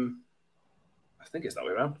 I think it's that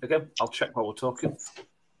way around. Again, I'll check while we're talking.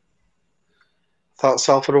 Thought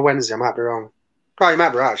Salford or Wednesday. I might be wrong. Right, you might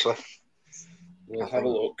be right, actually. We'll have a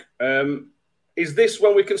look. Is this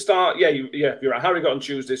when we can start? Yeah, you're right. Harrogate on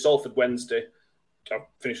Tuesday, Salford Wednesday. I'll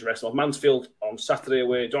finish the rest off. Mansfield on Saturday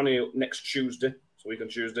away. Donny next Tuesday, so week on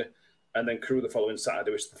Tuesday. And then Crewe the following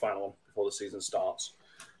Saturday, which is the final one before the season starts.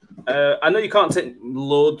 I know you can't take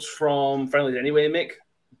loads from friendlies anyway, Mick,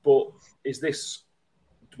 but is this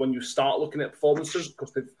when you start looking at performances?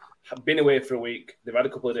 Because they've been away for a week, they've had a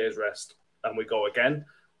couple of days rest, and we go again?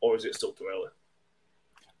 Or is it still too early?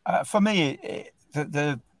 For me,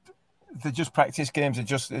 they're just practice games.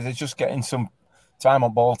 They're just getting some time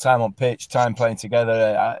on ball, time on pitch, time playing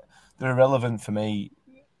together. They're irrelevant for me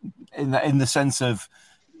in the sense of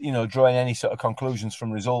drawing any sort of conclusions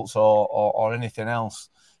from results or anything else.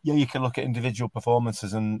 Yeah, you can look at individual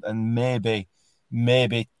performances and maybe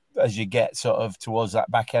as you get sort of towards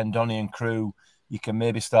that back end, Donny and Crewe, you can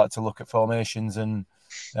maybe start to look at formations and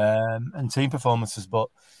team performances. But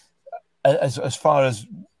as far as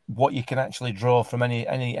what you can actually draw from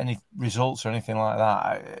any results or anything like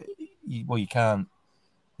that, you can't.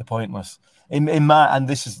 They're pointless. In my, and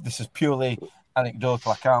this is purely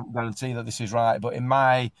anecdotal. I can't guarantee that this is right, but in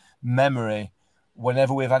my memory,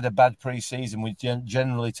 whenever we've had a bad pre-season, we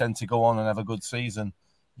generally tend to go on and have a good season.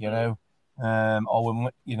 Or when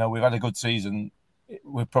we've had a good season,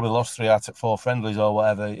 we've probably lost 3 out of 4 friendlies or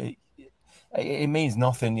whatever. It means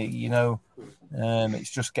nothing. It's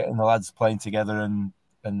just getting the lads playing together and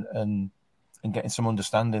getting some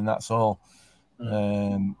understanding. That's all.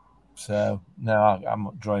 So no, I'm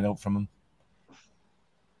not drawing out from them.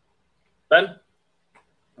 Ben,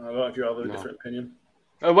 I don't know if you have a different opinion.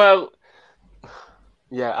 Well,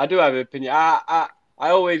 Yeah, I do have an opinion. I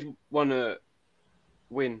always want to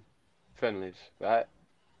win friendlies, right?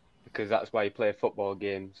 Because that's why you play football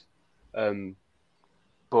games.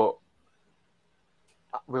 But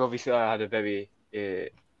we obviously had a very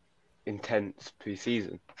intense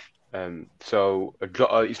pre-season. So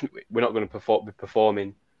we're not going to be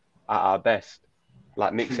performing at our best.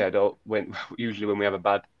 Like Mick said, usually when we have a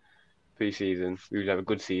bad pre-season, we usually have a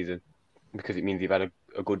good season because it means you've had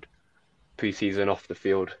a good pre-season off the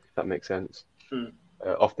field, if that makes sense.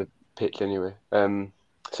 Off the pitch anyway.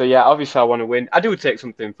 So yeah, obviously I want to win. I do take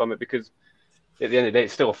something from it because at the end of the day,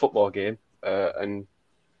 it's still a football game, and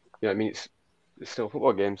you know what I mean. It's still a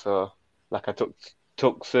football game. So like I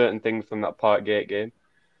took certain things from that Parkgate game,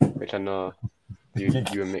 which I know you and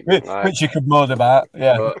Mick don't like. Which you could moan about,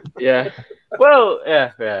 yeah. But, yeah. Well,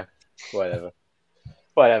 yeah.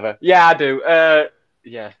 Whatever. Yeah, I do.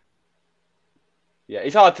 Yeah.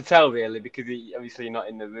 It's hard to tell really because obviously you're not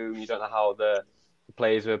in the room. You don't know how the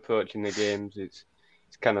players are approaching the games. It's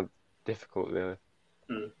kind of difficult really.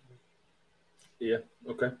 Yeah.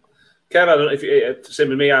 Okay. Kev, I don't know if same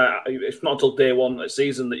with me. It's not until day one of the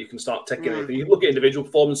season that you can start taking it. You look at individual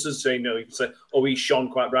performances, so you can say, "Oh, he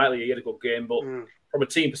shone quite brightly. He had a good game." But from a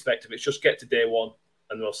team perspective, it's just get to day one,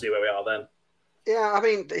 and we'll see where we are then. Yeah, I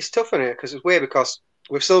mean, it's tough in it because it's weird because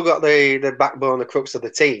we've still got the backbone, the crux of the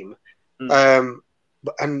team, and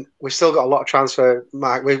we've still got a lot of transfer. We're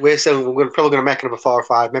probably going to make another 4 or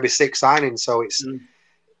 5, maybe 6 signings. So it's.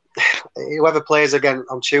 Whoever plays again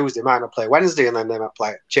on Tuesday might not play Wednesday, and then they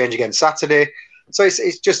might change again Saturday. So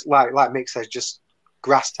it's just like Mick says, just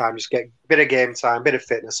grass time. Just get a bit of game time, bit of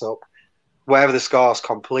fitness up. Whatever the score's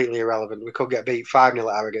completely irrelevant. We could get beat 5-0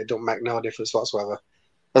 at Harrogate. It don't make no difference whatsoever.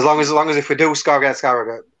 As long as if we do score against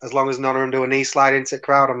Harrogate, as long as none of them do a knee slide into the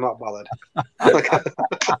crowd, I'm not bothered.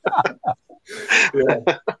 Yeah.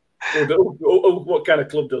 What kind of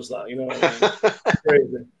club does that? You know what I mean?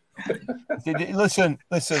 Crazy. Listen.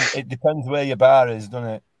 It depends where your bar is, doesn't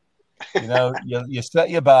it? You know, you set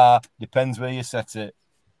your bar. Depends where you set it.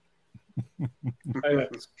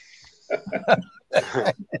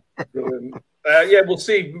 Yeah, we'll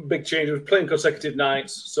see big changes. We're playing consecutive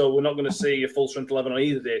nights, so we're not going to see a full strength 11 on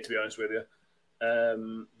either day. To be honest with you,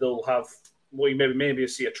 they'll have maybe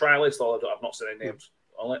see a trialist. Or I've not seen any names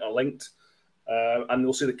are linked, and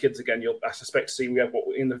we'll see the kids again. I suspect to see we have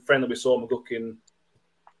in the friend that we saw McGuckin,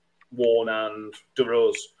 Warren and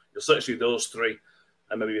DeRose. You'll certainly see those 3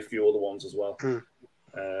 and maybe a few other ones as well.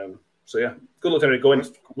 So yeah, good luck to everybody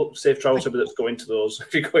going. Safe travels to everybody that's going to those.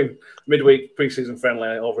 If you're going midweek pre-season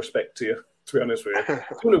friendly, all respect to you, to be honest with you.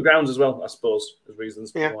 2 new grounds as well, I suppose, as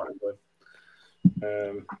reasons. Yeah.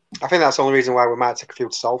 I think that's the only reason why we might take a few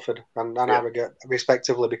to Salford and Harrogate,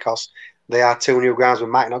 respectively, because they are 2 new grounds we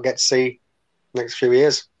might not get to see next few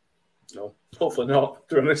years. No, hopefully not,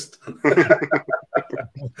 to be honest.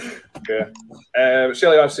 Yeah.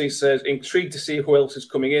 Shelley RC says, intrigued to see who else is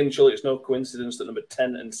coming in. Surely it's no coincidence that number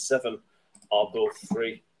 10 and 7 are both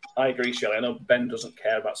free. I agree, Shelley. I know Ben doesn't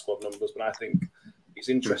care about squad numbers, but I think it's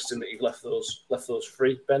interesting that you've left those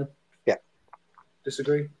free. Ben? Yeah.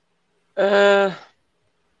 Disagree? Yeah.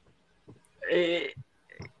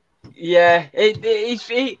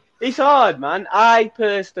 It's hard, man. I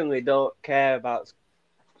personally don't care about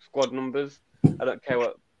squad numbers. I don't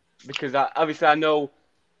care because obviously I know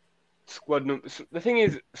squad numbers. The thing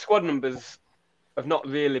is, squad numbers have not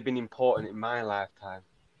really been important in my lifetime.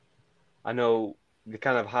 I know they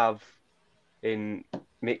kind of have in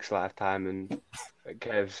Mick's lifetime and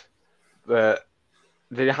Kev's, but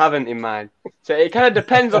they haven't in mine. So it kind of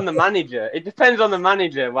depends on the manager. It depends on the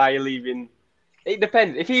manager why you're leaving. It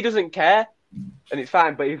depends. If he doesn't care, then it's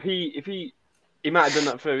fine. But if he might have done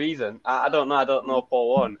that for a reason. I don't know. I don't know Paul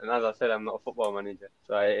Warren. And as I said, I'm not a football manager.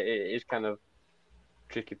 So it is kind of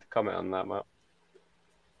tricky to comment on that, Matt.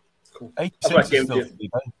 Cool. 86 is still free,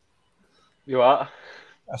 Ben. You what?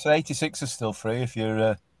 I said 86 is still free if you're...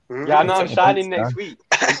 Yeah, I know. I'm signing next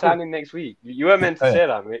week. You were meant to say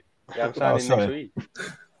that, mate. Yeah, I'm signing next week.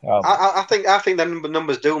 I think the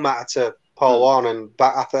numbers do matter to Paul Warren,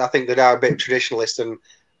 but I think they are a bit traditionalist and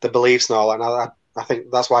the beliefs and all. And I think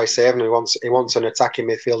that's why he's saving. He wants an attacking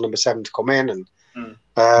midfield number 7 to come in and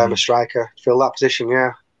a striker to fill that position.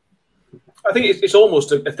 Yeah, I think it's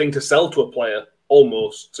almost a thing to sell to a player.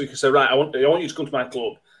 Almost, so you can say, right, I want you to come to my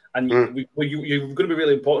club, and you're going to be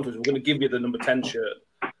really important to us. We're going to give you the number 10 shirt,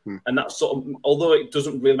 and that's sort of. Although it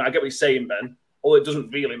doesn't really matter, I get what you're saying, Ben. Although it doesn't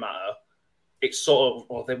really matter, it's sort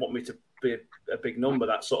of. They want me to be a big number.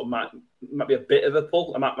 That sort of might be a bit of a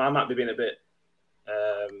pull. I might be being a bit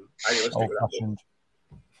idealistic with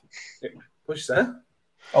that. What'd you say?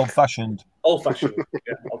 Old-fashioned. Old-fashioned.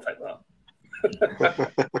 Yeah, I'll take that.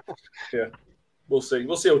 Yeah, we'll see.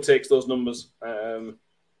 We'll see how it takes those numbers.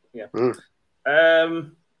 Yeah.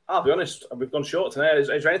 I'll be honest, we've gone short today. Is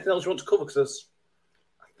there anything else you want to cover? Because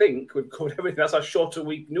I think we've covered everything. That's our shorter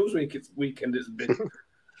news weekend it's been.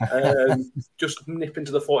 Just nip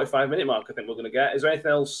into the 45-minute mark, I think we're going to get. Is there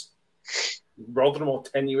anything else Rotherham or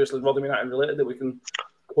tenuously Rotherham United related that we can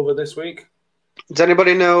cover this week? Does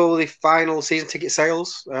anybody know the final season ticket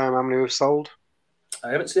sales? How many we've sold? I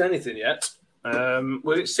haven't seen anything yet.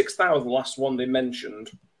 Was it 6,000 the last one they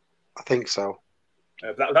mentioned? I think so.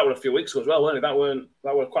 That was a few weeks ago as well, wasn't it?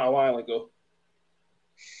 That were quite a while ago.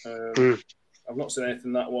 I've not seen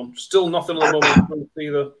anything that one. Still nothing at the moment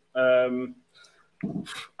either.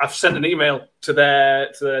 I've sent an email to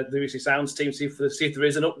the BBC Sounds team see if there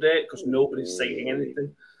is an update because nobody's saying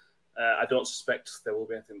anything. I don't suspect there will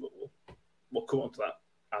be anything, but we'll come on to that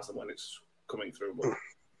as and when it's coming through. But...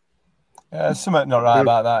 There's something not right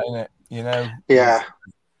about that, isn't it? You know? Yeah.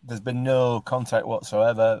 There's been no contact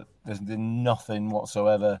whatsoever. There's been nothing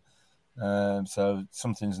whatsoever. So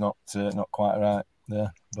something's not quite right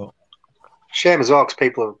there. But shame as well because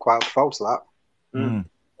people are quite false to that.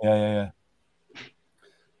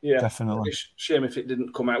 Yeah, definitely. Shame if it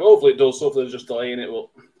didn't come out. Well, hopefully it does. Hopefully they're just delaying it. But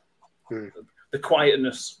the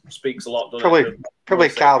quietness speaks a lot, doesn't it? Probably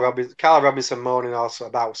Carl Robinson moaning also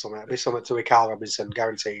about something. It'll be something to be Carl Robinson,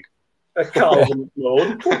 guaranteed. Carl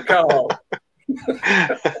moan. Carl.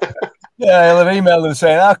 Yeah, he'll have emailed them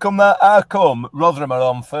saying, how come Rotherham are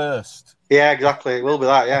on first? Yeah, exactly. It will be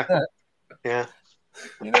that, yeah. Yeah.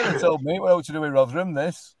 You never told me what to do with Rotherham,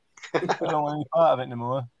 this. I don't want any part of it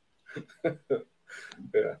anymore.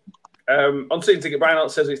 Yeah. On season ticket, Brian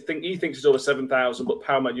Alt says he thinks it's over 7,000, but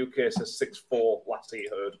Powerman UK says 6,400 last he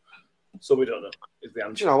heard. So we don't know, is the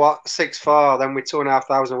answer. Do you know what? 6,400, then with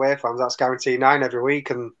 2,500 away fans, that's guaranteed 9 every week.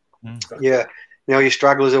 And yeah, you know, your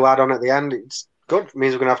stragglers who add on at the end, it's good. It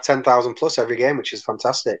means we're going to have 10,000 plus every game, which is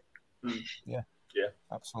fantastic. Yeah,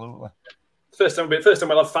 absolutely. First time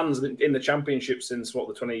we'll have fans in the Championship since,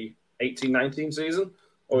 the 2018-19 season?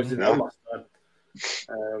 Or is it last time?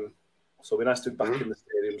 So it'll be nice to be back in the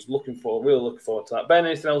stadiums. Really looking forward to that. Ben,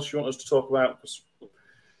 anything else you want us to talk about?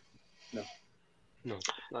 No.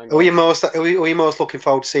 Who are you most looking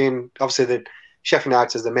forward to seeing? Obviously, the Sheffield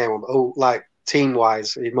United is the main one, but who, like,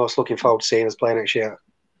 team-wise, are you most looking forward to seeing us play next year?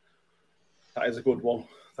 That is a good one.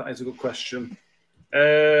 That is a good question.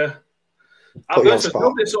 Nobody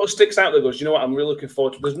sort of sticks out that goes, you know what, I'm really looking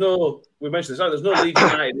forward to. There's no Leeds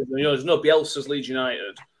United, there's no Bielsa's Leeds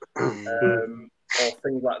United, or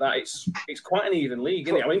things like that. It's quite an even league,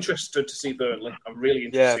 isn't it? I'm interested to see Burnley. I'm really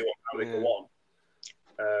interested to see how they go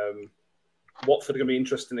on. Watford are going to be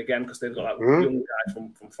interesting again because they've got that young guy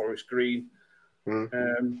from Forest Green.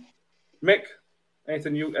 Mick,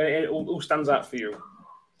 anything who stands out for you?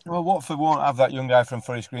 Well, Watford won't have that young guy from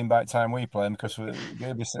Forest Green by the time we play him because he'll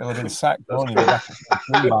have been sacked, won't he? Back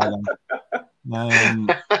by then.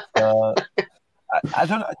 I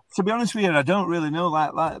don't. To be honest with you, I don't really know.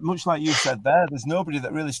 Like much like you said there, there's nobody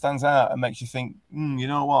that really stands out and makes you think, you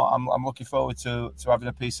know what, I'm looking forward to having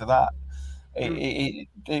a piece of that. It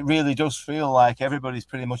really does feel like everybody's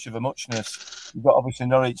pretty much of a muchness. You've got obviously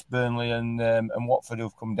Norwich, Burnley, and Watford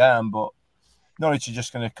who've come down, but Norwich are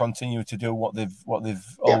just going to continue to do what they've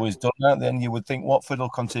always done, aren't they? And you would think Watford will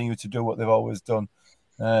continue to do what they've always done.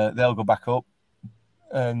 They'll go back up,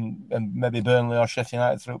 and maybe Burnley or Sheffield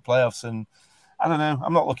United through playoffs. And I don't know.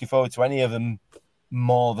 I'm not looking forward to any of them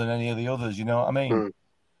more than any of the others. You know what I mean?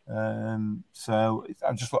 So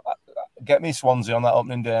I'm just get me Swansea on that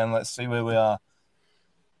opening day, and let's see where we are.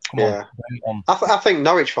 Come on. I think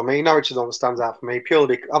Norwich for me. Norwich is the one that stands out for me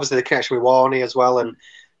purely. Obviously, the connection with Warney as well, and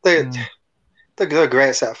they're a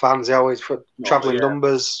great set of fans. They always travelling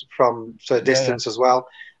numbers from a distance as well.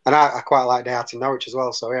 And I quite like the art in Norwich as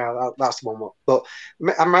well. So, that's the one. But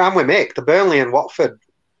I'm with Mick. The Burnley and Watford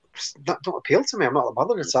don't appeal to me. I'm not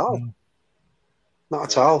bothered at all. Not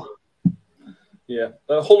at all. Yeah.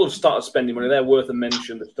 Hull have started spending money. They're worth a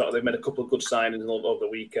mention. They've made a couple of good signings over the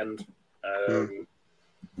weekend.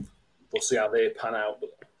 We'll see how they pan out. But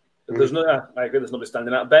there's I agree, there's nobody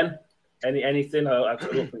standing out. Ben? Anything? I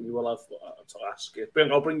don't think you will have to ask you.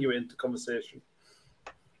 I'll bring you into conversation.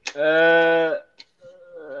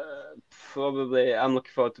 Probably. I'm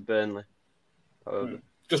looking forward to Burnley.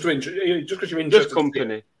 Just because you're interested. Just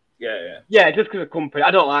company. Yeah, just because of company.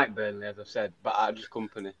 I don't like Burnley, as I've said, but just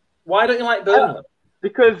company. Why don't you like Burnley?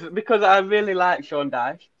 Because I really like Sean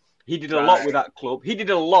Dyche. He did a lot with that club. He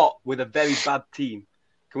did a lot with a very bad team.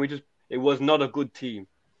 It was not a good team.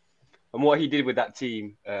 And what he did with that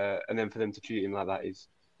team, and then for them to treat him like that is,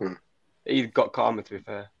 he got karma, to be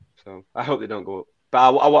fair. So I hope they don't go up.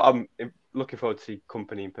 But I'm looking forward to see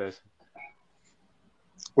Company in person.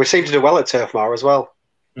 We seem to do well at Turf Moor as well.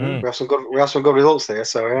 Mm. We have some good results there.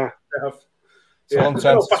 So yeah. It's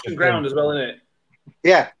a old-fashioned ground as well, isn't it?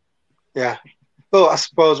 Yeah. Well, I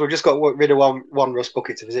suppose we've just got rid of one Rust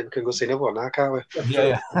bucket to visit. We can go see another one now, can't we?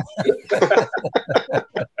 Yeah.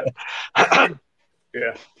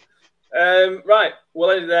 Yeah. Right,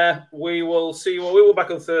 we'll end it there. We will see you. We will be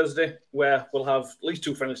back on Thursday, where we'll have at least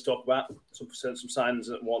 2 friendlies to talk about, some signs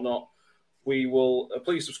and whatnot. We will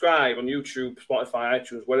please subscribe on YouTube, Spotify,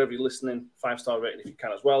 iTunes, wherever you're listening. 5-star rating if you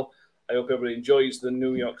can as well. I hope everybody enjoys the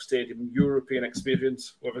New York Stadium European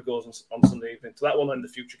experience, whoever goes on Sunday evening to that one and the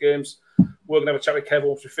future games. We're going to have a chat with Kevin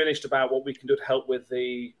once we're finished about what we can do to help with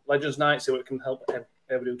the Legends Night, so it can help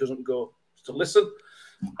everybody who doesn't go to listen.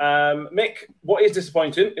 Mick, what is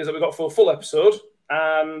disappointing is that we got for a full episode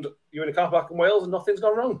and you're in a car park in Wales and nothing's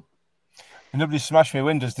gone wrong. Nobody smashed my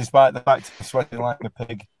windows despite the fact I'm sweating like a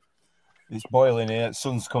pig. It's boiling here, the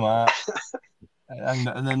sun's come out.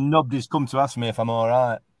 and then nobody's come to ask me if I'm all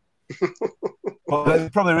right. But they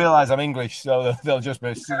probably realise I'm English, so they'll just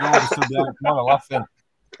be stood behind laughing.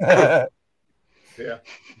 Yeah.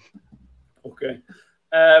 Okay.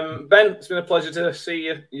 Ben, it's been a pleasure to see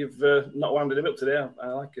you. You've not wound him up today. I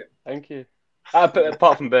like it. Thank you.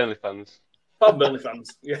 Apart from Burnley fans. Apart from Burnley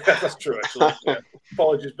fans. Yeah, that's true, actually. Yeah.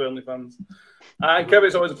 Apologies, Burnley fans. And Kevin,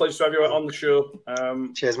 it's always a pleasure to have you on the show.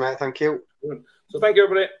 Cheers, mate. Thank you. So thank you,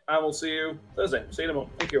 everybody, and we'll see you Thursday. See you in a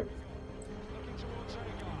moment. Thank you.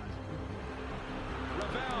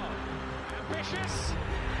 Ravel, ambitious,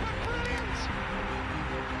 but brilliant.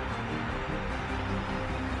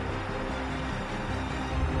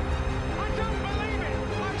 I don't believe it.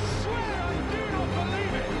 I swear I do not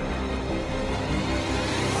believe it.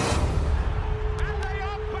 And they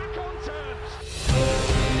are back on terms.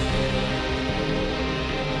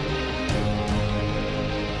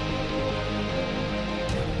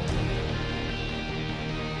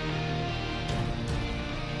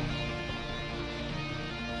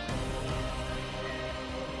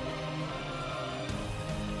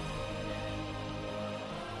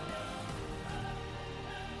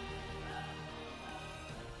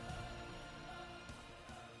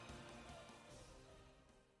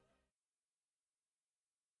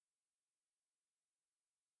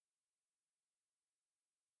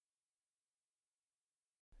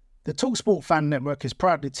 The TalkSport Fan Network is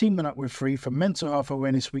proudly teaming up with Free for Mental Health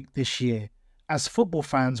Awareness Week this year. As football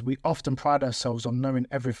fans, we often pride ourselves on knowing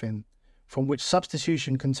everything, from which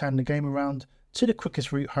substitution can turn the game around to the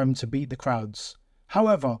quickest route home to beat the crowds.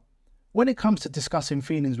 However, when it comes to discussing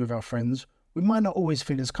feelings with our friends, we might not always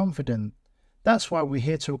feel as confident. That's why we're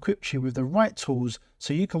here to equip you with the right tools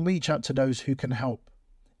so you can reach out to those who can help.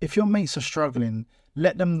 If your mates are struggling,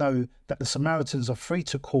 let them know that the Samaritans are free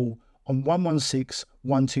to call on 116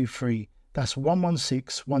 123. That's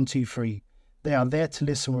 116 123. They are there to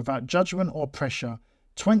listen without judgment or pressure,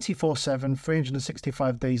 24/7,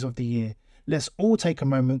 365 days of the year. Let's all take a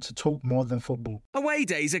moment to talk more than football. Away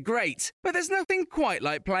days are great, but there's nothing quite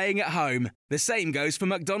like playing at home. The same goes for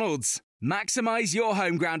McDonald's. Maximise your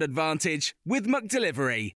home ground advantage with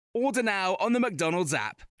McDelivery. Order now on the McDonald's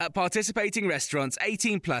app. At participating restaurants,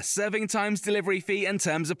 18 plus serving times, delivery fee and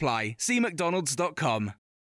terms apply. See mcdonalds.com.